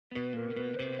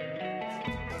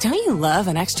Don't you love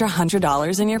an extra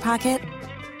 $100 in your pocket?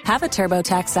 Have a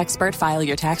TurboTax expert file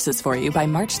your taxes for you by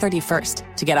March 31st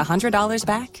to get $100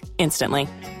 back instantly.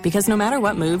 Because no matter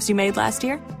what moves you made last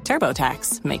year,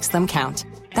 TurboTax makes them count.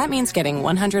 That means getting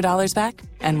 $100 back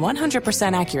and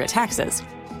 100% accurate taxes,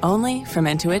 only from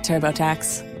Intuit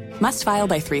TurboTax. Must file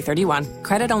by 3/31.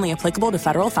 Credit only applicable to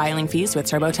federal filing fees with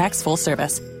TurboTax full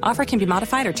service. Offer can be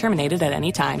modified or terminated at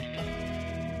any time.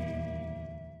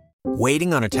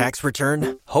 Waiting on a tax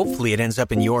return? Hopefully it ends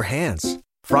up in your hands.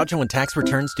 Fraudulent tax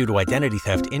returns due to identity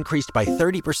theft increased by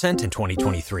 30% in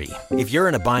 2023. If you're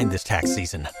in a bind this tax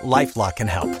season, LifeLock can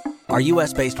help. Our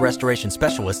U.S.-based restoration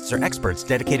specialists are experts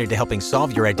dedicated to helping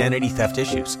solve your identity theft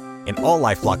issues. And all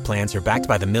LifeLock plans are backed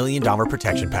by the $1 Million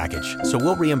Protection Package. So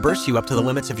we'll reimburse you up to the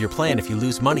limits of your plan if you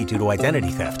lose money due to identity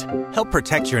theft. Help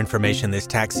protect your information this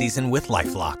tax season with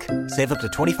LifeLock. Save up to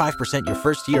 25% your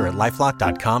first year at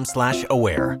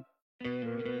LifeLock.com/aware.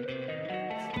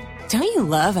 Don't you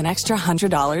love an extra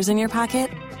 $100 in your pocket?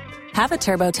 Have a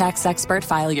TurboTax expert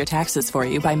file your taxes for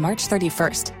you by March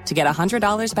 31st to get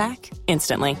 $100 back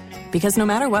instantly. Because no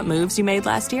matter what moves you made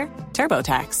last year,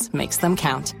 TurboTax makes them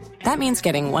count. That means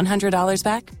getting $100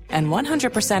 back and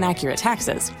 100% accurate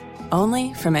taxes,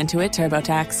 only from Intuit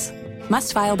TurboTax.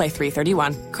 Must file by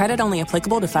 3/31. Credit only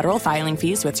applicable to federal filing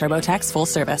fees with TurboTax full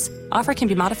service. Offer can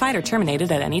be modified or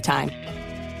terminated at any time.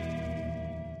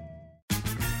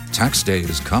 Tax day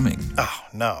is coming. Oh,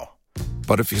 no.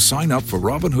 But if you sign up for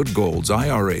Robinhood Gold's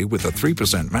IRA with a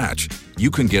 3% match, you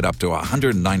can get up to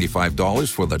 $195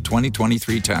 for the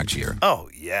 2023 tax year. Oh,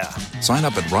 yeah. Sign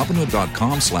up at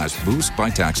Robinhood.com/boost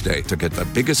by tax day to get the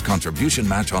biggest contribution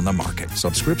match on the market.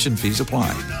 Subscription fees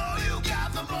apply.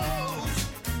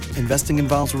 Investing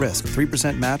involves risk.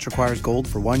 3% match requires gold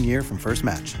for 1 year from first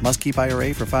match. Must keep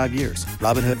IRA for 5 years.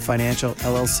 Robinhood Financial,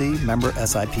 LLC, member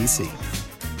SIPC.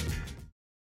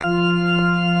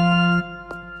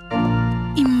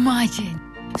 Imagine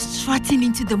strutting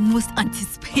into the most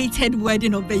anticipated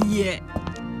wedding of the year.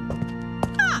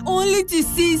 Only to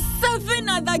see 7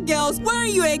 other girls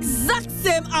wearing your exact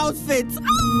same outfits.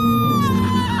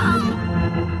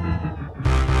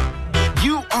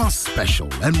 You are special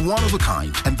and one of a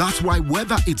kind, and that's why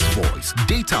whether it's voice,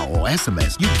 data, or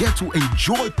SMS, you get to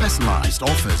enjoy personalized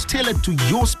offers tailored to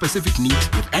your specific needs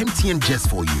with MTN just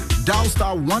for you. Dial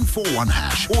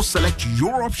 *141# or select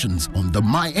your options on the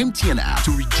My MTN app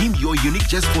to redeem your unique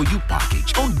just for you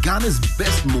package on Ghana's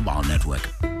best mobile network.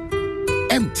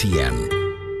 MTN.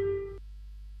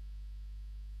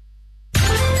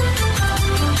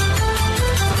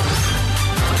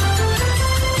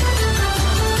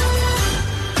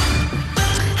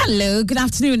 Hello, good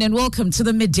afternoon and welcome to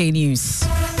the Midday News.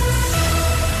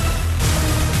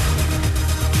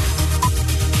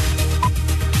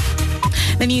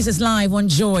 The news is live on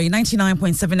Joy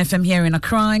 99.7 FM here in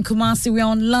Accra and Kumasi. We're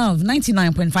on Love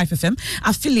 99.5 FM.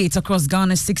 Affiliates across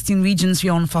Ghana's 16 regions.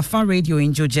 We're on Fafa Radio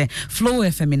in Joje, Flow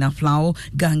FM in Aflao,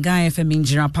 Ganga FM in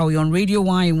Jirapa. We're on Radio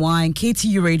YY and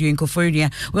KTU Radio in Koforidua.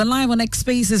 We're live on X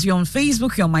Spaces. We're on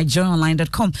Facebook. We're on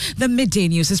myjoyonline.com. The Midday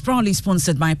News is proudly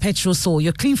sponsored by Petrol Soul.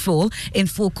 Your clean fuel in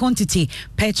full quantity.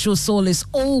 Petrol Soul is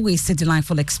always a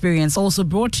delightful experience. Also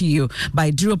brought to you by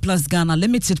Duroplus Ghana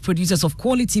Limited, producers of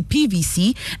quality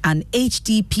PVC and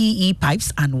HDPE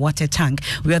pipes and water tank.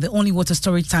 We are the only water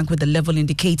storage tank with the level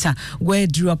indicator. Where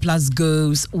Duroplus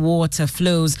goes, water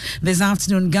flows. This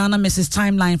afternoon, Ghana misses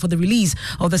timeline for the release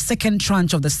of the second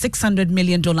tranche of the $600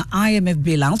 million IMF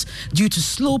bailout due to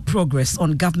slow progress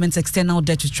on government's external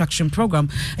debt restructuring program.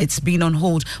 It's been on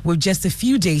hold with just a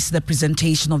few days to the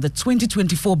presentation of the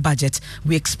 2024 budget.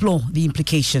 We explore the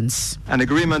implications. An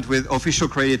agreement with official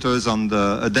creditors on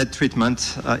the debt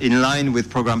treatment in line with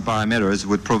program parameters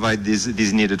would provide these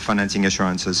needed financing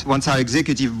assurances. Once our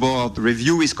executive board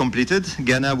review is completed,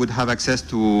 Ghana would have access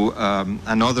to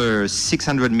another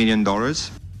 $600 million.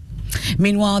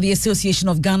 Meanwhile, the Association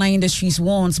of Ghana Industries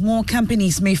warns more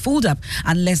companies may fold up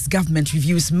unless government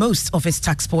reviews most of its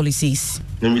tax policies.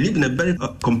 And we live in a very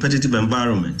competitive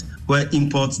environment where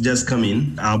imports just come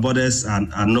in. Our borders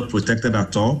are not protected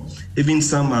at all. Even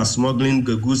some are smuggling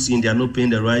goods in, they are not paying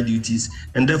the right duties,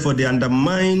 and therefore they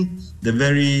undermine the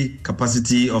very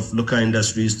capacity of local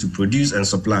industries to produce and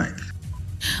supply.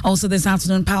 Also this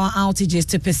afternoon, power outages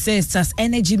to persist as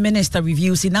Energy Minister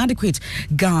reviews inadequate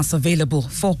gas available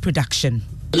for production.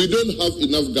 We don't have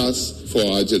enough gas for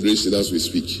our generation as we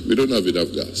speak. We don't have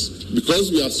enough gas.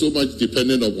 Because we are so much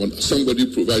dependent upon somebody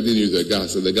providing you the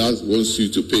gas, and the gas wants you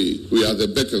to pay. We are the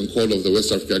beck and call of the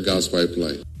West Africa gas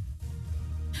pipeline.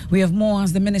 We have more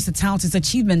as the minister touts his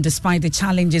achievement despite the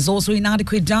challenges. Also,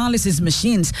 inadequate dialysis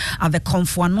machines at the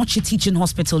Komfo Anoche Teaching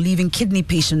Hospital, leaving kidney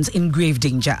patients in grave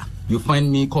danger. You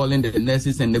find me calling the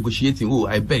nurses and negotiating. Oh,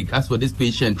 I beg, as for this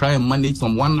patient, try and manage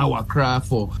some 1 hour craft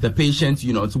for the patient,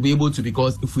 to be able to,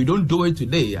 because if we don't do it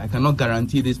today, I cannot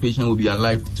guarantee this patient will be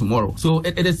alive tomorrow. So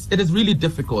it is really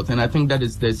difficult, and I think that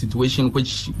is the situation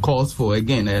which calls for,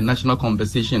 again, a national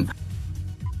conversation.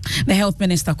 The Health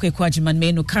Minister, Kweku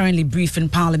Agyeman-Manu, currently briefing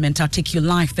Parliament. I'll take you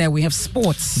live there. We have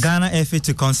sports. Ghana FA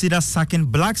to consider sacking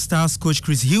Black Stars coach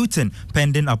Chris Hilton,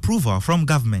 pending approval from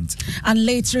government. And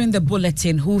later in the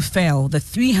bulletin, who fell? The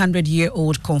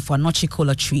 300-year-old Komfo Anoche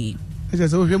Kola tree.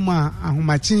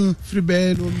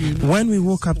 When we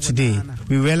woke up today,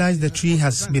 we realized the tree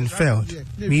has been felled.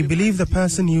 We believe the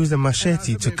person used a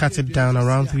machete to cut it down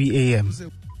around 3 a.m.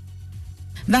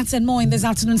 That's and more in this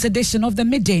afternoon's edition of the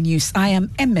Midday News. I am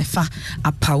Emefa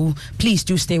Apau. Please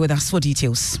do stay with us for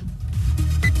details.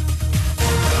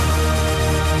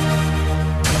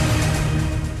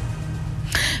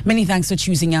 Many thanks for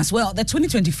choosing us. Well, the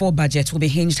 2024 budget will be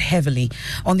hinged heavily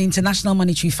on the International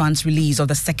Monetary Fund's release of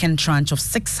the second tranche of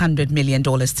 $600 million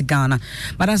to Ghana.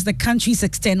 But as the country's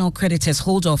external creditors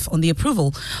hold off on the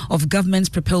approval of government's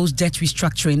proposed debt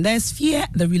restructuring, there's fear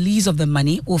the release of the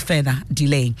money will further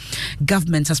delay.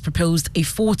 Government has proposed a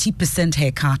 40%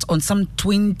 haircut on some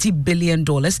 $20 billion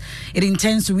it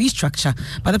intends to restructure,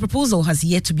 but the proposal has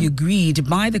yet to be agreed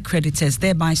by the creditors,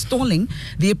 thereby stalling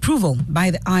the approval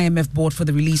by the IMF board for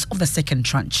the release of the second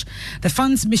tranche. The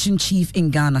fund's mission chief in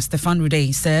Ghana, Stefan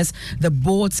Rude, says the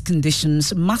board's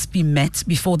conditions must be met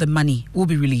before the money will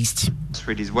be released.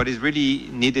 What is really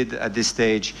needed at this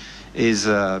stage is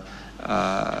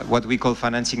what we call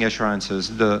financing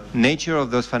assurances. The nature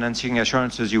of those financing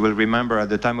assurances, you will remember at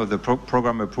the time of the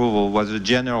program approval, was a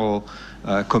general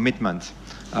commitment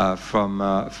from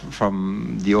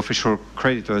the official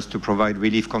creditors to provide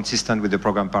relief consistent with the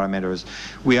program parameters.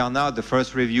 We are now at the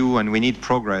first review and we need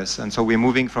progress, and so we're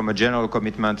moving from a general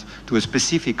commitment to a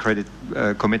specific credit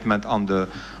commitment on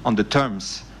the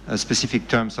terms, specific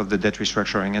terms of the debt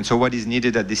restructuring. And so what is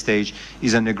needed at this stage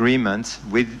is an agreement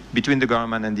between the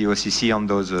government and the OCC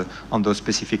on those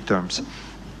specific terms.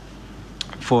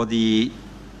 For the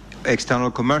external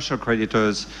commercial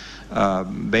creditors,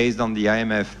 based on the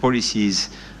IMF policies,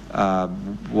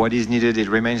 what is needed, it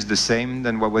remains the same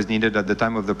than what was needed at the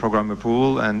time of the program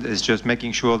approval, and it's just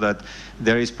making sure that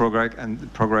there is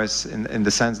progress in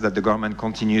the sense that the government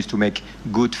continues to make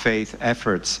good faith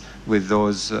efforts with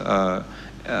those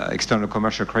external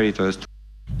commercial creditors.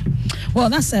 Well,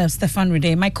 that's Stefan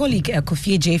Rude. My colleague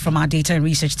Kofi J from our data and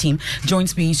research team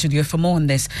joins me in studio for more on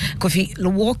this. Kofi,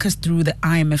 walk us through the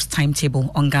IMF's timetable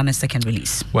on Ghana's second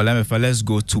release. Well, MFA, let's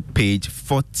go to page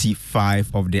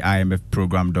 45 of the IMF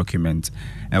program document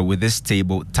with this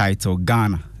table titled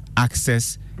Ghana,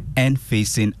 Access and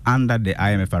Facing Under the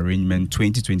IMF Arrangement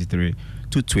 2023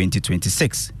 to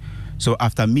 2026. So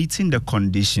after meeting the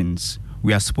conditions,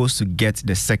 we are supposed to get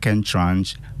the second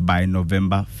tranche by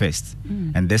November 1st.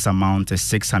 And this amount is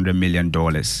 $600 million.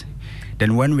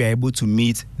 Then when we are able to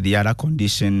meet the other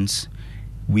conditions,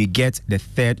 we get the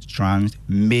third tranche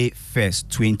May 1st,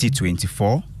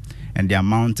 2024. And the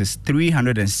amount is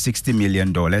 $360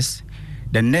 million.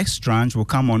 The next tranche will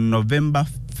come on November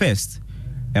 1st,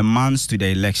 a month to the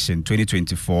election,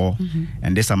 2024.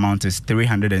 And this amount is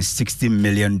 $360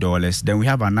 million. Then we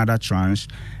have another tranche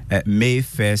May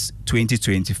 1st,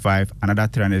 2025, another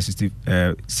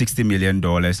 $360 million.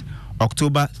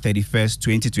 October 31st,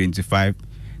 2025,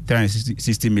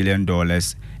 $360 million.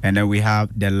 And then we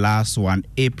have the last one,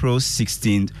 April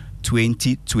 16th,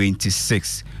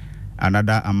 2026,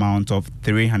 another amount of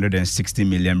 $360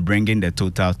 million, bringing the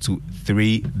total to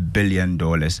 $3 billion.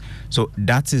 So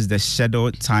that is the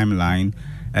scheduled timeline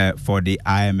for the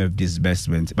IMF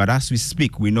disbursement. But as we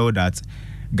speak, we know that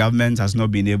government has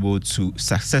not been able to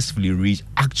successfully reach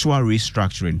actual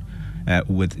restructuring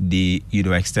with the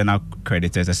external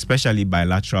creditors, especially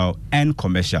bilateral and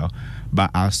commercial. But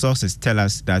our sources tell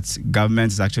us that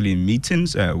government is actually in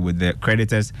meetings with the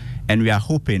creditors, and we are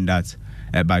hoping that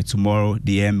by tomorrow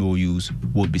the MOUs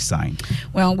will be signed.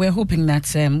 Well, we're hoping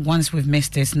that once we've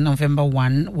missed this November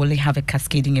 1, will it have a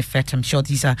cascading effect? I'm sure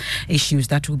these are issues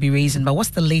that will be raised. But what's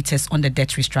the latest on the debt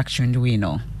restructuring, do we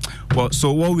know? Well,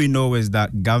 so what we know is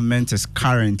that government is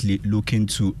currently looking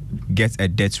to get a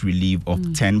debt relief of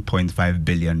 $10.5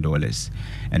 billion.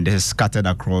 And this is scattered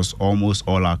across almost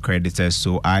all our creditors,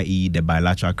 so i.e. the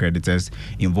bilateral creditors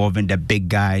involving the big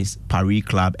guys, Paris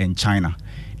Club and China.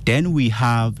 Then we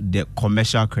have the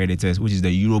commercial creditors, which is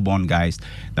the Eurobond guys,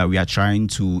 that we are trying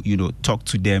to, talk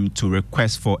to them to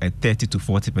request for a 30 to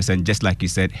 40%, just like you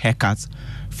said, haircuts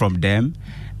from them.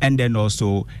 And then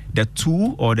also the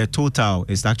total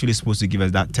is actually supposed to give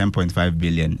us that 10.5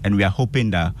 billion. And we are hoping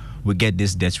that we get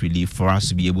this debt relief for us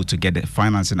to be able to get the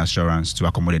financing assurance to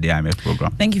accommodate the IMF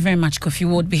program. Thank you very much, Kofi.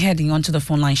 We'll be heading onto the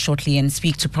phone line shortly and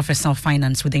speak to Professor of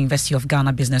Finance with the University of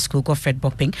Ghana Business School, Godfred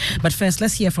Bopping. But first,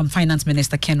 let's hear from Finance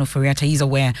Minister Ken Ofori-Atta. He's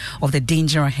aware of the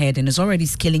danger ahead and is already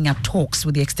scaling up talks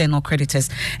with the external creditors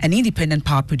and independent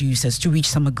power producers to reach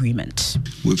some agreement.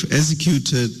 We've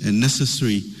executed a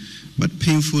necessary but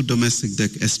painful domestic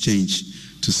debt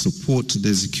exchange to support the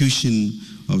execution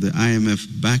of the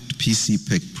IMF-backed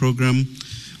PCPEC program.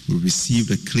 We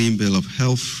received a clean bill of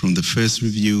health from the first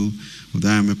review of the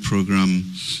IMF program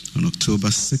on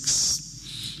October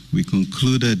 6. We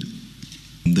concluded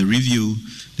the review.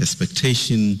 The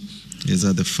expectation is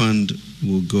that the fund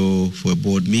will go for a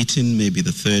board meeting, maybe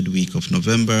the third week of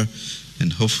November,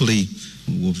 and hopefully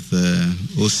with the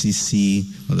OCC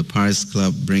or the Paris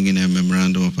Club bringing a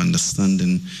memorandum of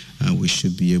understanding, we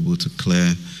should be able to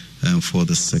clear for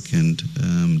the second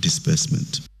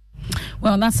disbursement.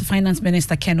 Well, that's the Finance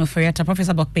Minister, Ken Ofori-Atta.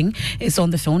 Professor Bopping is on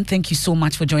the phone. Thank you so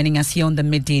much for joining us here on the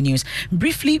Midday News.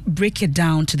 Briefly break it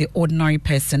down to the ordinary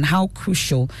person, how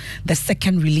crucial the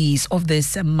second release of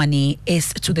this money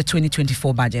is to the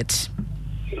 2024 budget.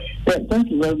 Yeah, thank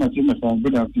you very much, Emerson.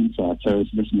 Good afternoon to our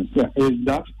cherished listeners. Yeah, is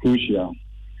that crucial?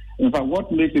 In fact,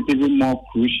 what makes it even more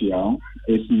crucial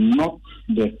is not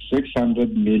the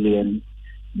 $600 million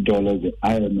the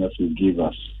IMF will give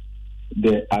us.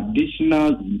 The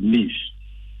additional relief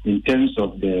in terms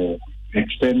of the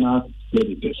external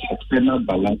creditors, external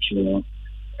bilateral,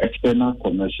 external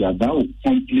commercial, that will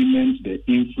complement the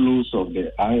inflows of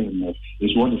the IMF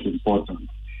is what is important.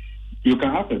 You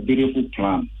can have a beautiful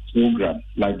program,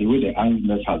 like the way the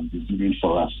IMF has been doing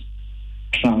for us.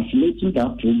 Translating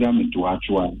that program into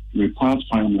actual requires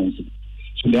financing.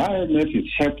 So the IMF is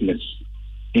helpless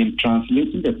in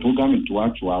translating the program into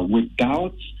actual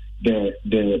without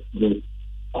the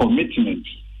commitment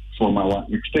from our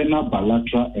external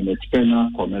bilateral and external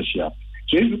commercial.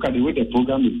 So if you look at the way the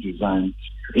program is designed,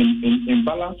 in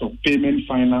balance of payment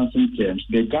financing terms,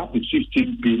 the gap is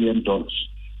 $15 billion.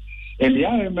 And the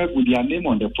IMF, with their name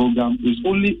on the program, is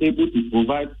only able to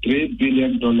provide $3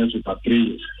 billion over 3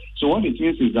 years. So what it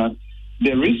means is that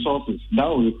the resources that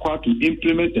are required to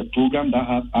implement a program that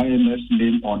has IMF's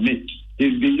name on it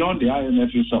is beyond the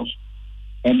IMF itself.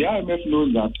 And the IMF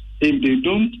knows that if they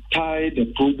don't tie the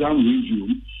program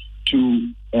review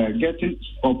to getting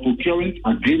or procuring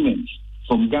agreements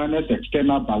from Ghana's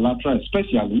external bilateral,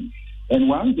 especially, and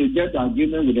once they get the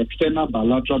agreement with external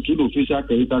bilateral through the official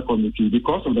creditor committee,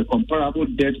 because of the comparable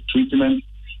debt treatment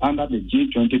under the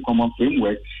G20 common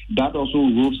framework, that also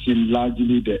roofs in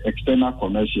largely the external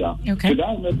commercial. Okay. So the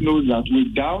IMF knows that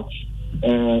without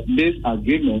this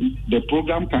agreement, the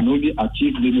program can only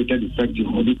achieve limited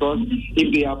effectiveness, because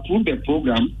if they approve the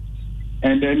program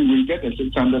and then we get the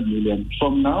 $600 million,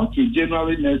 from now to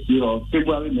January next year or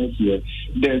February next year,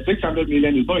 the $600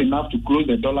 million is not enough to close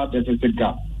the dollar deficit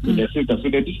gap in the system. So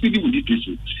the DCD will need to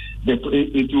issue.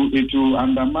 It will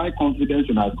undermine confidence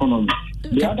in our economy.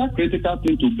 The other critical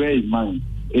thing to bear in mind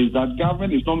is that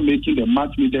government is not making the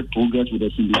much needed progress with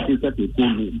the syndicated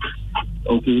economy.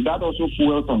 Okay, that also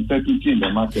fuels uncertainty in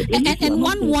the market. And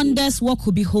one wonders what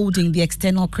could be holding the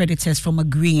external creditors from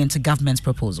agreeing to government's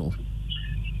proposal.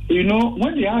 You know,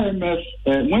 when the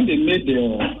IMF, when they made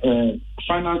the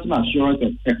financing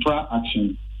assurance a prior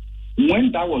action,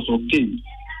 when that was obtained,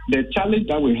 the challenge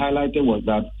that we highlighted was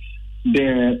that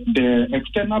the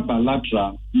external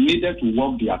bilateral needed to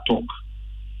walk their talk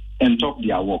and talk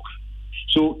their walk.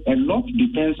 So a lot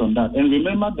depends on that. And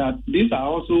remember that these are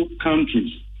also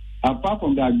countries. Apart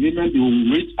from the agreement they will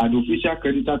reach at the official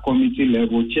creditor committee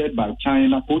level, chaired by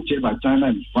China, co-chaired by China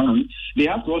and France, they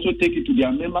have to also take it to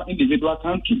their member individual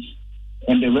countries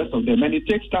and the rest of them. And it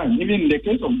takes time. Even in the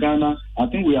case of Ghana, I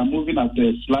think we are moving at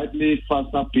a slightly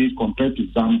faster pace compared to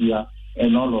Zambia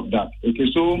and all of that. Okay,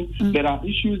 so there are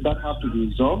issues that have to be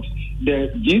resolved. The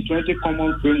G20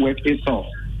 common framework itself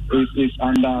is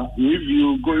under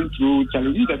review, going through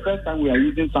challenges. This is the first time we are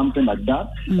using something like that,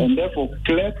 and therefore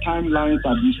clear timelines,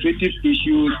 administrative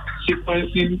issues,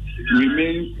 sequencing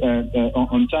remains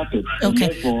uncharted.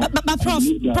 Okay, but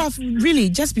Prof, really,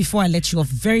 just before I let you off,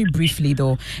 very briefly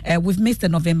though, we've missed the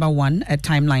November 1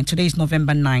 timeline. Today is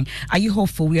November 9. Are you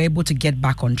hopeful we are able to get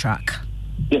back on track?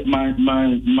 Yeah,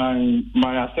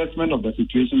 my assessment of the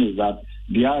situation is that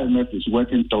the IMF is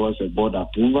working towards a board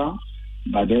approval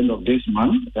by the end of this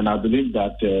month, and I believe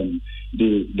that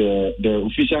the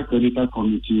official creditor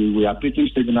committee, we are taking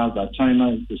signals that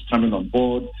China is coming on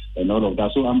board and all of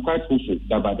that. So I'm quite hopeful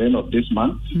that by the end of this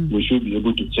month, we should be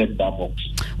able to check that box.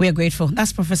 We are grateful.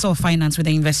 That's Professor of Finance with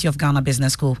the University of Ghana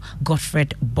Business School,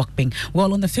 Godfred Bokping.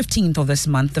 Well, on the 15th of this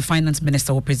month, the Finance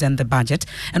Minister will present the budget,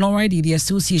 and already the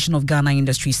Association of Ghana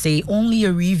Industry say only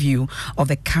a review of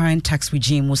the current tax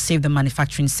regime will save the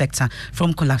manufacturing sector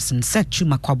from collapsing, said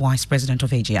Chuma Kwabwa, Vice President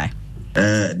of AGI.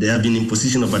 There have been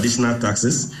imposition of additional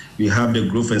taxes. We have the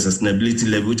growth and sustainability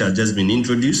levy, which has just been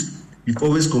introduced. We've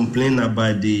always complained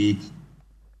about the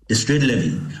straight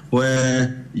levy,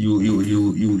 where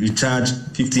you charge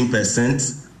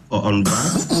 15% on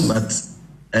VAT,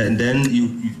 and then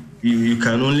you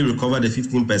can only recover the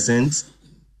 15%.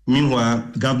 Meanwhile,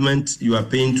 government, you are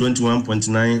paying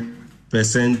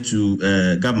 21.9% to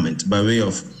government by way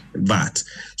of VAT.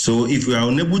 So if you are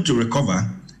unable to recover,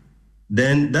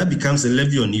 then that becomes a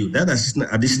levy on you. That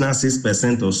additional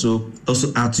 6% or so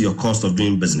also adds to your cost of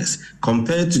doing business.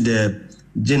 Compared to the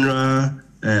general,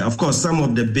 of course, some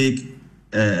of the big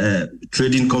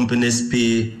trading companies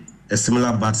pay a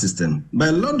similar VAT system, but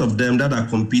a lot of them that are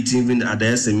competing even at the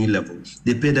SME level,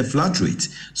 they pay the flat rate.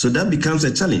 So that becomes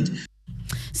a challenge.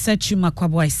 Said Chuma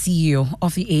Kwabwa, CEO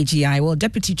of the AGI. Well,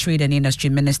 Deputy Trade and Industry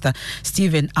Minister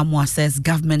Stephen Amwa says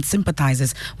government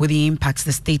sympathizes with the impacts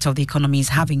the state of the economy is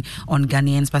having on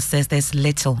Ghanaians, but says there's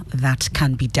little that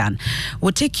can be done.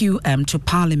 We'll take you to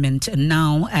Parliament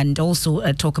now and also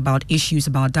talk about issues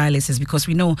about dialysis, because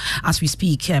we know as we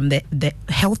speak, the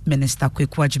Health Minister,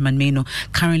 Kweku Agyeman-Mano,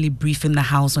 currently briefing the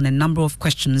House on a number of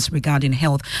questions regarding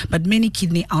health, but many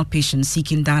kidney outpatients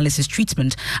seeking dialysis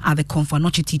treatment at the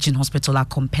Komfo-Anokye Teaching Hospital are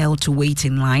compelled to wait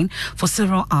in line for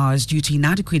several hours due to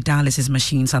inadequate dialysis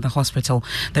machines at the hospital.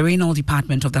 The renal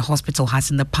department of the hospital has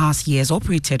in the past years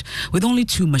operated with only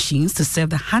 2 machines to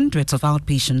serve the hundreds of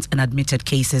outpatients and admitted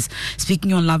cases.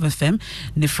 Speaking on Love FM,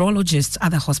 nephrologist at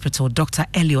the hospital, Dr.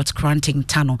 Elliot Kranting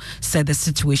Tano, said the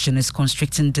situation is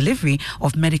constricting delivery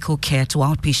of medical care to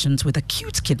outpatients with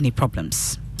acute kidney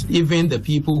problems. Even the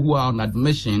people who are on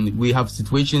admission, we have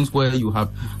situations where you have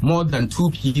more than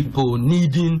 2 people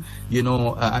needing,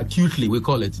 acutely, we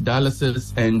call it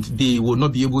dialysis, and they will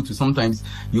not be able to. Sometimes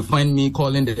you find me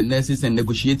calling the nurses and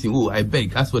negotiating, I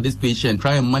beg, as for this patient,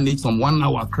 try and manage some 1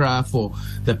 hour craft for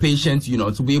the patient,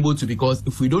 to be able to, because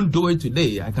if we don't do it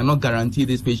today, I cannot guarantee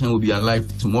this patient will be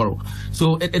alive tomorrow.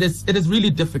 So it is really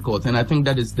difficult, and I think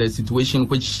that is the situation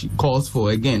which calls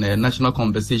for, again, a national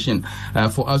conversation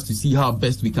for us to see how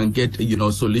best we can get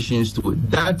solutions to it.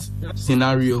 That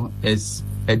scenario is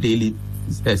a daily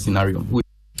scenario.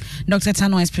 Dr.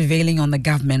 Tano is prevailing on the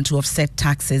government to offset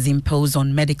taxes imposed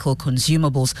on medical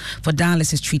consumables for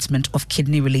dialysis treatment of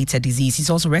kidney-related disease. He's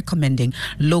also recommending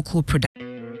local production.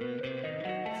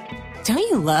 Don't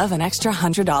you love an extra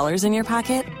 $100 in your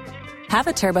pocket? Have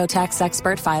a TurboTax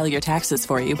expert file your taxes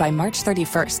for you by March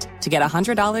 31st to get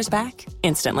 $100 back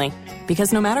instantly.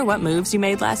 Because no matter what moves you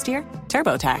made last year,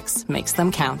 TurboTax makes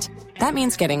them count. That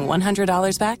means getting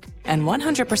 $100 back and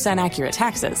 100% accurate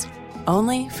taxes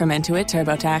only from Intuit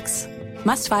TurboTax.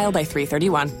 Must file by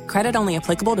 3/31. Credit only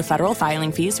applicable to federal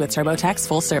filing fees with TurboTax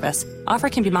full service. Offer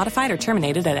can be modified or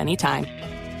terminated at any time.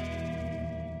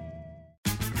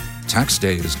 Tax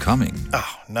day is coming.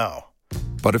 Oh, no.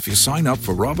 But if you sign up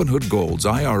for Robinhood Gold's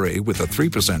IRA with a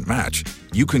 3% match,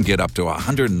 you can get up to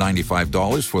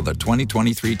 $195 for the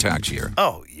 2023 tax year.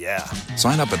 Oh, yeah.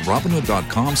 Sign up at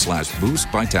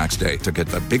Robinhood.com/boost by tax day to get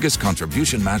the biggest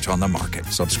contribution match on the market.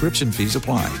 Subscription fees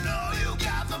apply.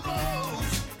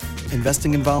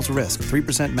 Investing involves risk.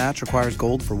 3% match requires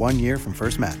gold for 1 year from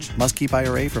first match. Must keep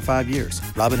IRA for 5 years.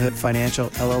 Robinhood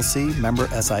Financial, LLC, member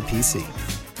SIPC.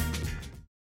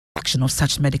 Of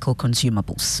such medical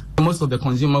consumables. Most of the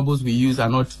consumables we use are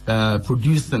not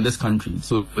produced in this country,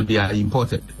 so they are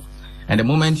imported. And the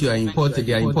moment they are imported,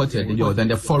 then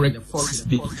the forex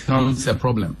becomes a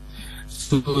problem.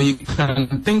 So you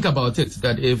can think about it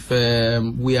that if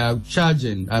we are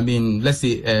charging, let's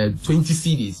say 20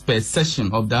 cedis per session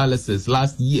of dialysis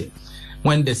last year,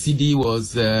 when the CD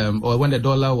was, or when the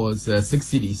dollar was 6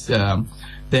 cedis,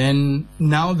 then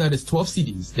now that is 12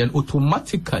 cedis, then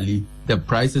automatically the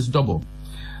price is double.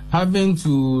 Having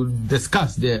to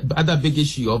discuss the other big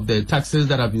issue of the taxes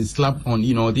that have been slapped on,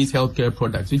 these healthcare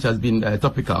products, which has been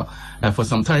topical for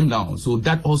some time now. So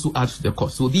that also adds to the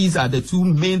cost. So these are the 2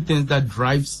 main things that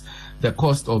drives the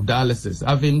cost of dialysis.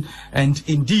 And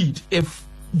indeed, if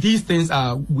these things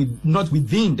are not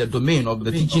within the domain of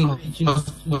the teaching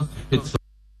hospital,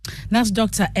 That's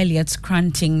Dr. Elliot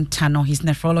Cranting-Tano. He's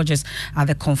nephrologist at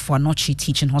the Komfo-Anokye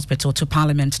Teaching Hospital. To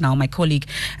Parliament now, my colleague,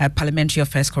 Parliamentary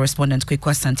Affairs correspondent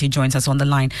Kweku Asante joins us on the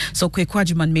line. So Kweku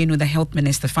Ajuman-Menu, the Health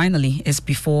Minister, finally is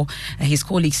before his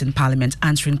colleagues in Parliament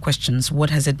answering questions. What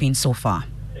has it been so far?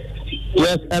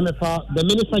 Yes, MFR, the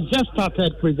Minister just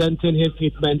started presenting his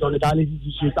statement on the dialysis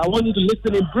issues. I want you to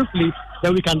listen in briefly,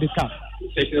 then we can discuss.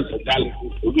 Sessions of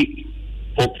dialysis a week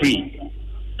for free.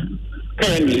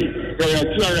 Currently, there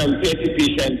are 230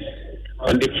 patients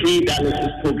on the free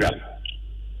dialysis program.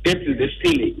 This is the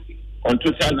ceiling on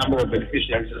total number of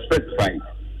beneficiaries specified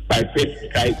by First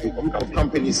Sky Group of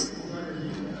companies.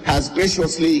 Has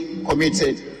graciously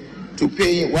committed to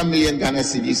paying 1 million Ghana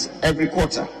cedis every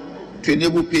quarter to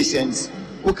enable patients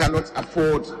who cannot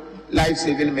afford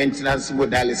life-saving maintenance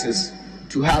hemodialysis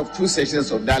to have 2 sessions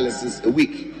of dialysis a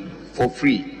week for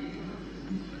free.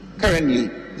 Currently,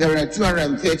 there are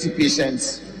 230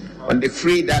 patients on the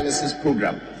free dialysis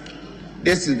program.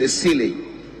 This is the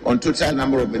ceiling on total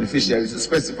number of beneficiaries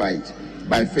specified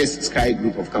by First Sky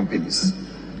Group of companies.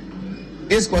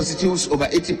 This constitutes over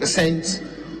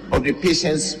 80% of the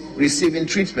patients receiving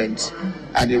treatment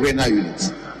at the renal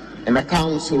unit and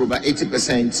accounts for over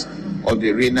 80% of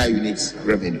the renal unit's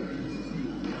revenue.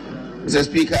 Mr.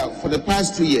 Speaker, for the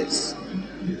past 2 years,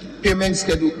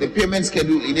 the payment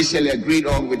schedule initially agreed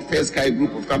on with First Sky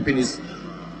Group of companies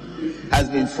has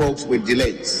been fraught with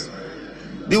delays.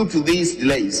 Due to these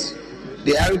delays,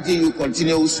 the RDU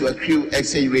continues to accrue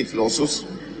exchange rate losses,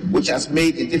 which has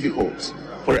made it difficult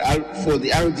for the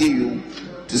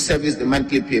RDU to service the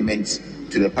monthly payments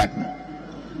to the partner.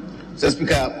 Mr.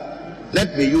 Speaker,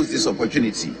 let me use this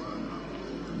opportunity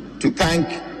to thank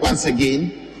once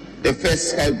again the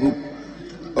First Sky Group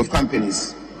of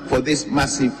companies for this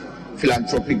massive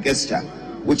philanthropic gesture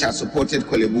which has supported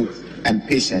Kolebu and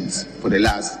patients for the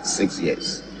last 6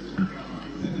 years.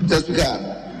 Mr.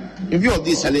 Speaker, in view of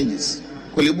these challenges,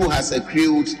 Kolebu has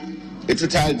accrued a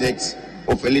total debt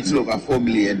of a little over 4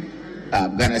 million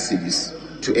Ghana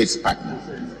cedis to its partner.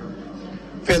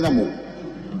 Furthermore,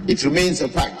 it remains a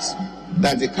fact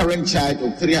that the current charge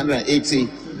of 380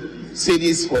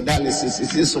 cedis for dialysis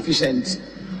is insufficient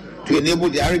to enable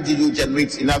the RDU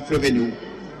generate enough revenue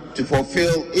to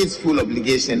fulfill its full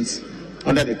obligations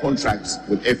under the contract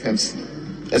with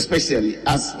FMC, especially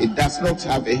as it does not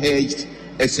have a hedged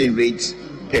exchange rate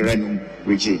per annum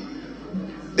regime.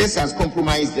 This has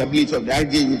compromised the ability of the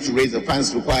RDU to raise the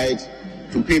funds required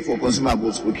to pay for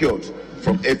consumables procured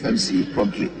from FMC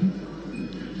promptly.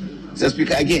 Mr.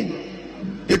 Speaker, again,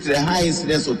 due to the high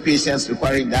incidence of patients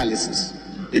requiring dialysis,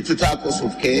 the total cost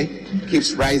of care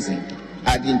keeps rising,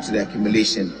 adding to the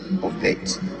accumulation of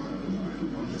debt.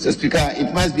 Mr. Speaker,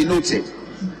 it must be noted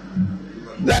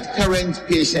that currently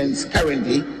patients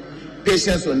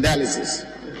on dialysis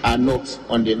are not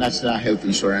on the National Health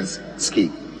Insurance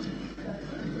Scheme.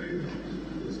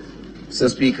 Mr.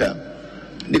 Speaker,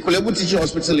 the Kolebu Teaching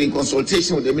Hospital, in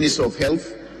consultation with the Minister of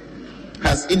Health,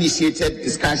 has initiated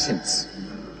discussions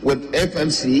with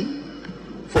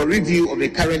FMC for review of the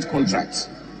current contract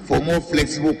for more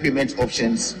flexible payment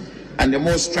options and a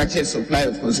more structured supply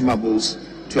of consumables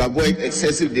to avoid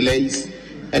excessive delays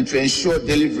and to ensure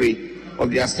delivery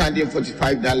of the outstanding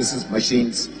 45 dialysis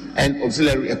machines and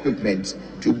auxiliary equipment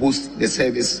to boost the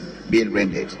service being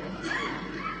rendered.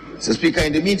 Mr. Speaker,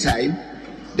 in the meantime,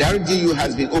 the RDU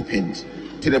has been opened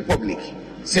to the public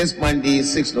since Monday,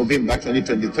 6 November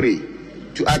 2023,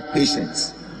 to add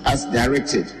patients as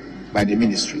directed by the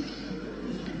ministry.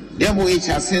 The MOH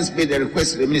has since made a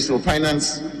request to the Ministry of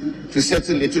Finance to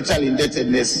settle the total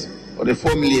indebtedness of the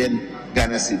 4 million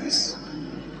Ghana cedis.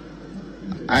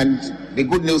 And the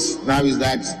good news now is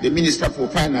that the Minister for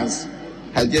Finance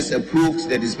has just approved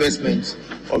the disbursement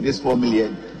of this 4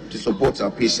 million to support our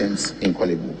patients in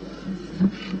Kolebu.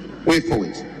 Way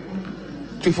forward.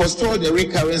 To forestall the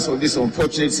recurrence of this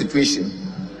unfortunate situation,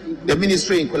 the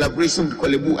Ministry, in collaboration with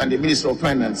Kolebu and the Minister of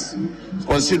Finance, is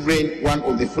considering one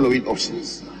of the following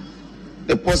options: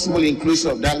 the possible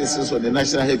inclusion of dialysis on the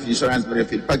National Health Insurance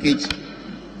Benefit Package,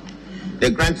 the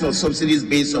granting of subsidies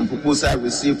based on proposal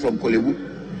received from Kolebu,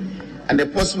 and the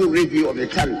possible review of the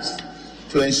tariffs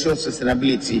to ensure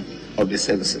sustainability of the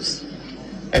services.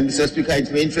 And Mr. Speaker,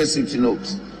 it may interest you to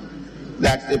note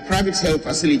that the private health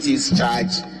facilities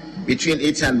charge between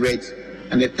 800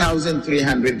 and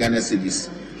 1,300 Ghana cedis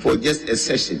for just a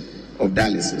session of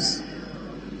dialysis.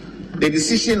 The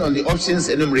decision on the options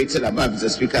enumerated above, Mr.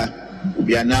 Speaker, will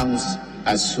be announced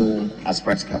as soon as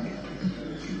practicable.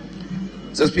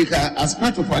 Mr. Speaker, as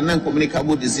part of our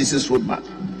non-communicable diseases roadmap,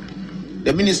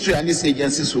 the Ministry and its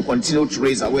agencies will continue to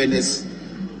raise awareness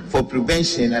for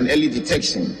prevention and early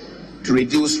detection to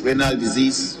reduce renal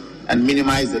disease, and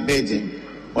minimize the burden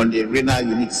on the renal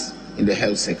units in the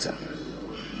health sector.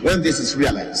 When this is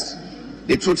realized,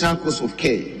 the total cost of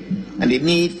care and the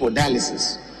need for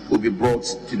dialysis will be brought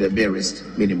to the barest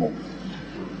minimum.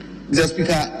 Mr.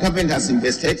 Speaker, government has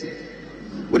invested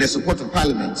with the support of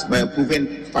Parliament by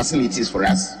approving facilities for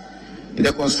us in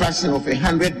the construction of a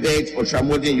 100-bed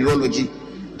ultramodern urology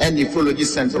and nephrology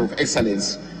center of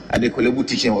excellence at the Kolebu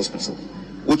Teaching Hospital,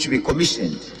 which will be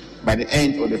commissioned by the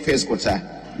end of the first quarter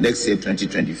next year,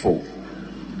 2024.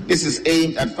 This is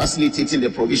aimed at facilitating the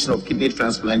provision of kidney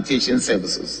transplantation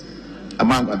services,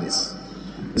 among others.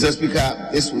 Mr. Speaker,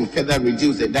 this will further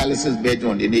reduce the dialysis burden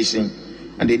on the nation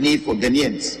and the need for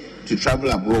Ghanaians to travel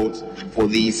abroad for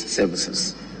these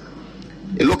services.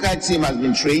 A local team has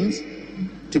been trained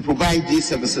to provide these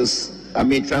services,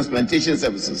 transplantation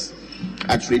services,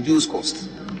 at reduced cost,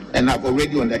 and have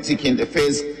already undertaken the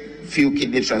first few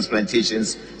kidney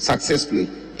transplantations successfully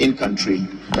in country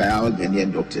by our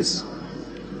Ghanaian doctors.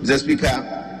 Mr. Speaker,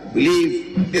 we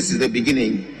believe this is the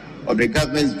beginning of the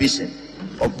government's vision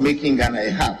of making Ghana a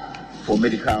hub for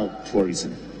medical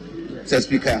tourism. Mr.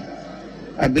 Speaker,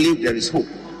 I believe there is hope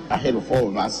ahead of all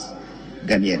of us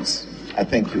Ghanaians. I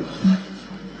thank you.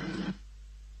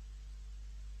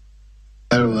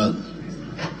 Very well.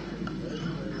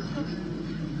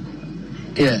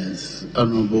 Yes,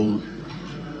 Honorable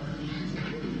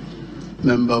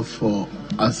Member for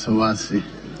Asawasi.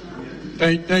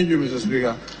 Thank you, Mr.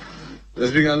 Speaker. Mr.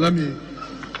 Speaker, let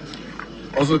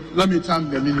me thank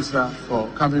the Minister for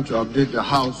coming to update the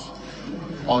House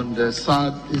on the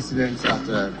sad incidents at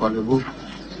Kuala Lumpur,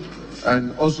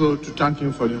 and also to thank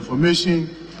him for the information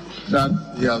that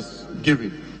he has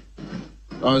given.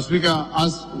 Mr. Speaker,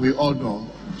 as we all know,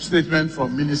 statement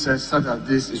from ministers such as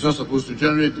this is not supposed to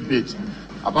generate debate,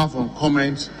 apart from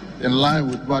comments in line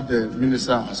with what the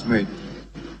minister has made.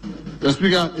 Mr.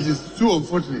 Speaker, it is too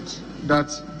unfortunate that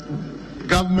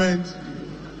government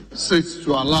sits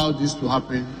to allow this to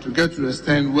happen, to get to the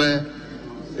extent where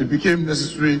it became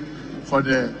necessary for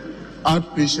the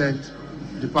outpatient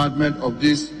department of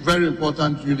this very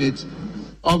important unit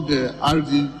of the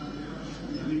RDU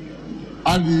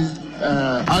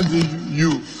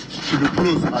to be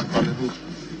closed at Kuala Lumpur.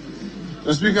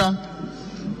 Mr. Speaker,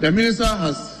 the minister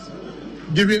has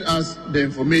given us the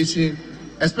information,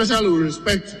 especially with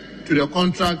respect to the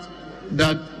contract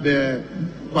that the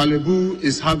Kuala Lumpur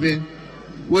is having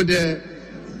with the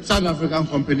South African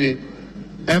company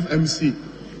FMC.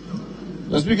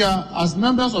 Mr. Speaker, as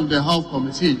members of the Health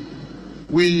Committee,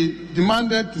 we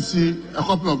demanded to see a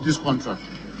copy of this contract.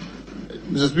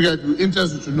 Mr. Speaker, it will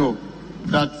interest you to know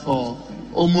that for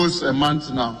almost a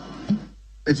month now,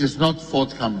 it is not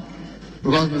forthcoming.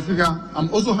 Because, Mr. Speaker, I'm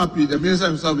also happy the Minister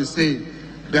himself is saying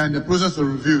they are in the process of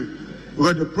review.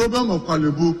 Because the problem of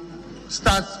Kuala Lumpur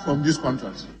starts from this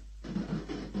contract.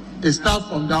 It starts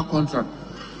from that contract.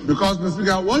 Because, Mr.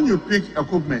 Speaker, when you pick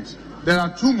equipment, there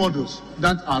are two models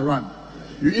that are run.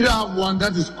 You either have one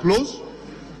that is closed.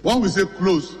 When we say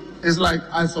closed, it's like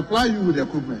I supply you with the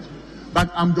equipment,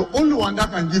 but I'm the only one that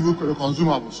can give you the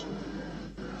consumables.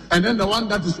 And then the one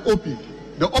that is open.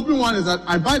 The open one is that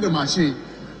I buy the machine,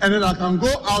 and then I can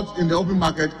go out in the open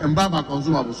market and buy my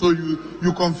consumables. So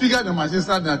you configure the machine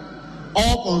so that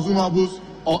all consumables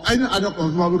or any other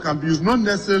consumable can be used, not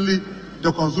necessarily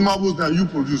the consumables that you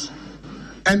produce.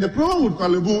 And the problem with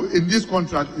Kuala Lumpur in this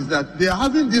contract is that they are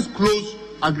having this closed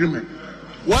agreement,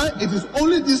 where it is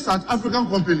only this South African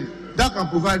company that can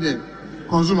provide the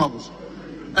consumables.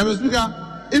 And Mr.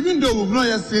 Speaker, even though we've not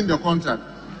yet seen the contract,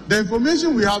 the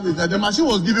information we have is that the machine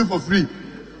was given for free.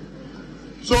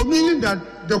 So meaning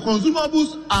that the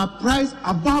consumables are priced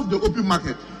above the open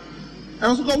market.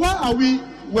 And so why are we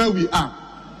where we are?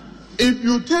 If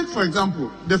you take, for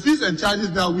example, the fees and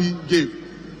charges that we gave,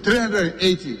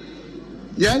 380,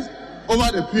 yes,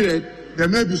 over the period, there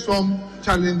may be some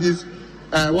challenges,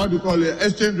 what we call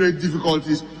exchange rate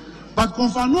difficulties, but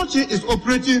Confanoche is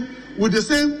operating with the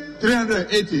same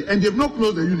 380, and they've not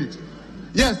closed the unit.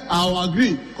 Yes, I will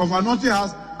agree, Confanoche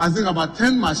has, I think, about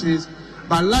 10 machines,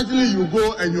 but largely you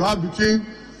go and you have between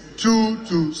 2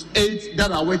 to 8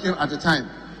 that are working at a time.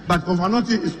 But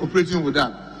Confanoche is operating with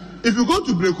that. If you go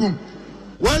to Brekum,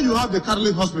 where you have the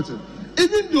Catholic Hospital,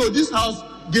 even though this house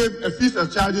gave a fees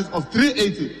and charges of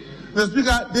 380, Mr.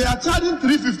 Speaker, they are charging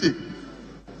 350.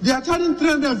 They are charging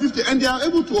 350, and they are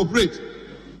able to operate.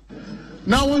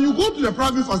 Now, when you go to the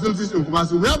private facilities in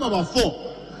Kumasi, we have about 4.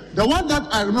 The one that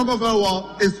I remember very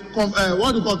well is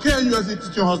what we call KNUSC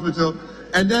Teaching Hospital,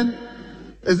 and then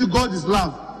is it God is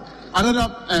Love,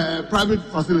 another private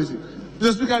facility.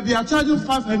 Mr. Speaker, they are charging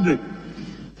 500.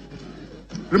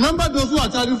 Remember those who are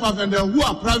charging 500, who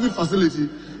are private facility,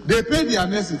 They pay their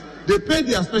nurses, they pay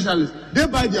their specialists, they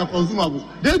buy their consumables,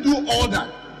 they do all that,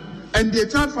 and they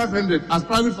charge 500 as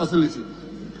private facility.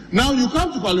 Now you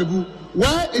come to Kuala Lumpur,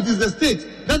 where it is the state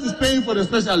that is paying for the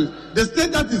specialists, the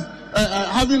state that is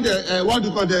having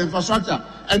the the infrastructure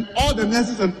and all the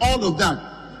nurses and all of that.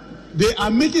 They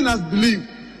are making us believe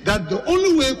that the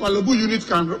only way Kuala Lumpur unit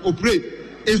can operate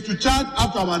is to charge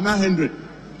up to about 900.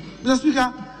 Mr.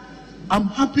 Speaker, I'm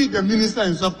happy the minister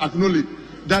himself acknowledged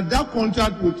that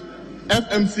contract with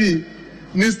FMC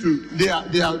needs to, they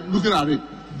are looking at it.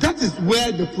 That is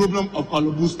where the problem of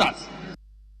Kuala Lumpur starts.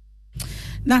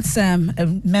 That's a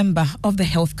member of the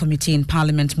Health Committee in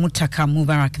Parliament, Mutaka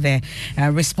Mubarak, there,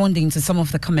 responding to some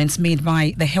of the comments made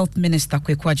by the Health Minister,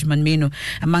 Kweku Agyeman-Menu.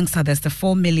 Amongst others, the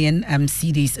 4 million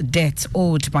cedis debt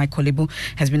owed by Kuala Lumpur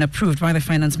has been approved by the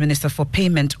Finance Minister for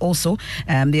payment. Also,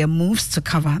 there are moves to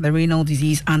cover the renal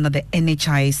disease under the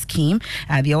NHI scheme.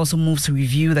 There are also moves to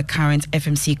review the current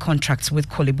FMC contracts with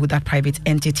Kuala Lumpur, that private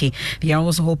entity. They are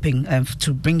also hoping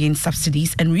to bring in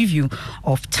subsidies and review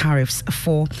of tariffs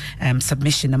for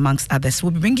submission, amongst others.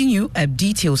 We'll be bringing you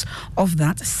details of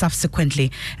that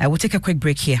subsequently. We'll take a quick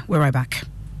break here. We're right back.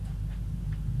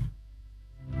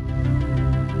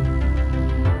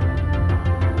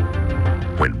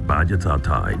 When budgets are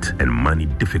tight and money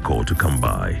difficult to come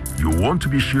by, you want to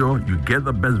be sure you get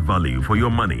the best value for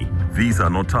your money. These are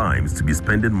not times to be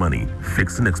spending money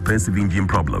fixing expensive engine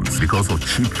problems because of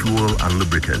cheap fuel and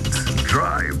lubricants.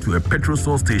 Drive to a petrol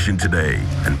source station today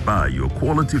and buy your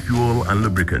quality fuel and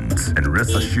lubricants, and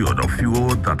rest assured of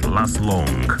fuel that lasts long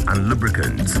and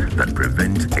lubricants that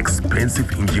prevent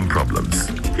expensive engine problems.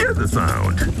 Hear the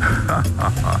sound.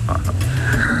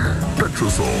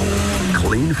 Petrosol,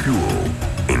 clean fuel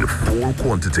in full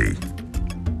quantity.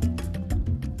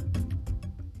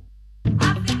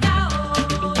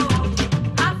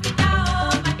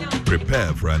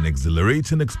 Prepare for an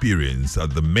exhilarating experience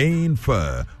at the main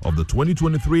fair of the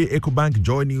 2023 EcoBank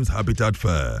Joy News Habitat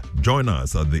Fair. Join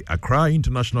us at the Accra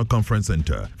International Conference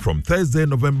Center from Thursday,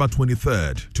 November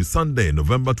 23rd to Sunday,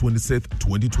 November 26th,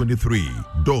 2023.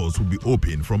 Doors will be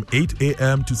open from 8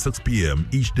 a.m. to 6 p.m.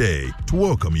 each day to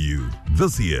welcome you.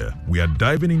 This year, we are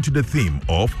diving into the theme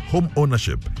of home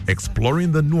ownership,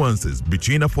 exploring the nuances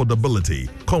between affordability,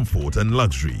 comfort, and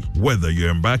luxury. Whether you're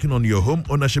embarking on your home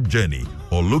ownership journey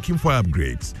or looking for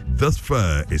upgrades, this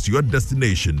fair is your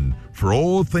destination for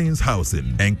all things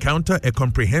housing. Encounter a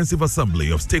comprehensive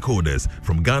assembly of stakeholders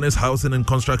from Ghana's housing and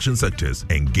construction sectors.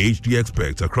 Engage the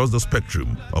experts across the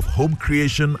spectrum of home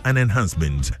creation and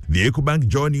enhancement. The EcoBank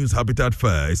Joy News Habitat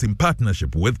Fair is in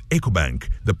partnership with EcoBank,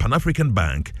 the Pan-African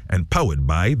Bank, and powered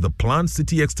by the Planned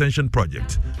City Extension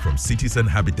Project from Cities and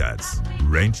Habitats.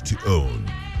 Rent to own.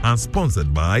 And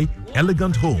sponsored by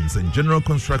Elegant Homes and General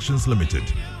Constructions Limited,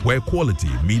 where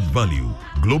quality meets value.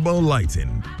 Global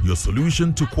Lighting, your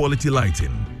solution to quality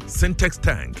lighting. Syntex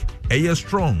Tank, Air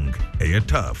Strong, Air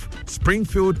Tough.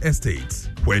 Springfield Estates,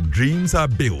 where dreams are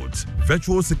built.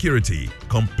 Virtual Security,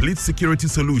 complete security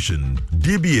solution.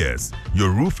 DBS, your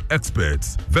roof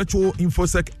experts. Virtual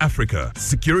InfoSec Africa,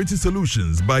 security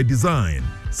solutions by design.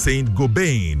 Saint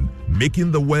Gobain,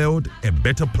 making the world a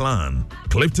better plan.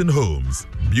 Clifton Homes,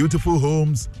 beautiful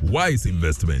homes, wise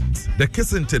investments. The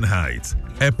Kissington Heights,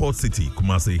 Airport City,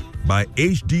 Kumasi, by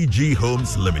HDG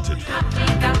Homes Limited.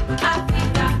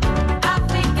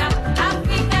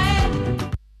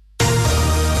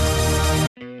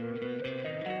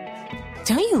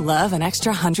 Don't you love an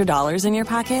extra $100 in your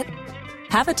pocket?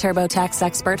 Have a TurboTax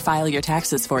expert file your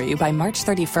taxes for you by March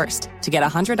 31st to get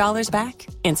 $100 back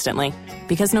instantly.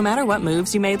 Because no matter what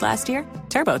moves you made last year,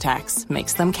 TurboTax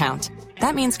makes them count.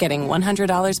 That means getting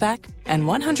 $100 back and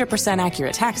 100%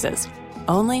 accurate taxes,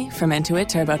 only from Intuit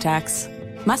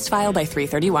TurboTax. Must file by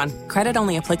 3/31. Credit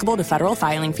only applicable to federal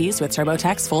filing fees with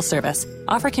TurboTax full service.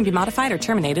 Offer can be modified or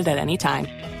terminated at any time.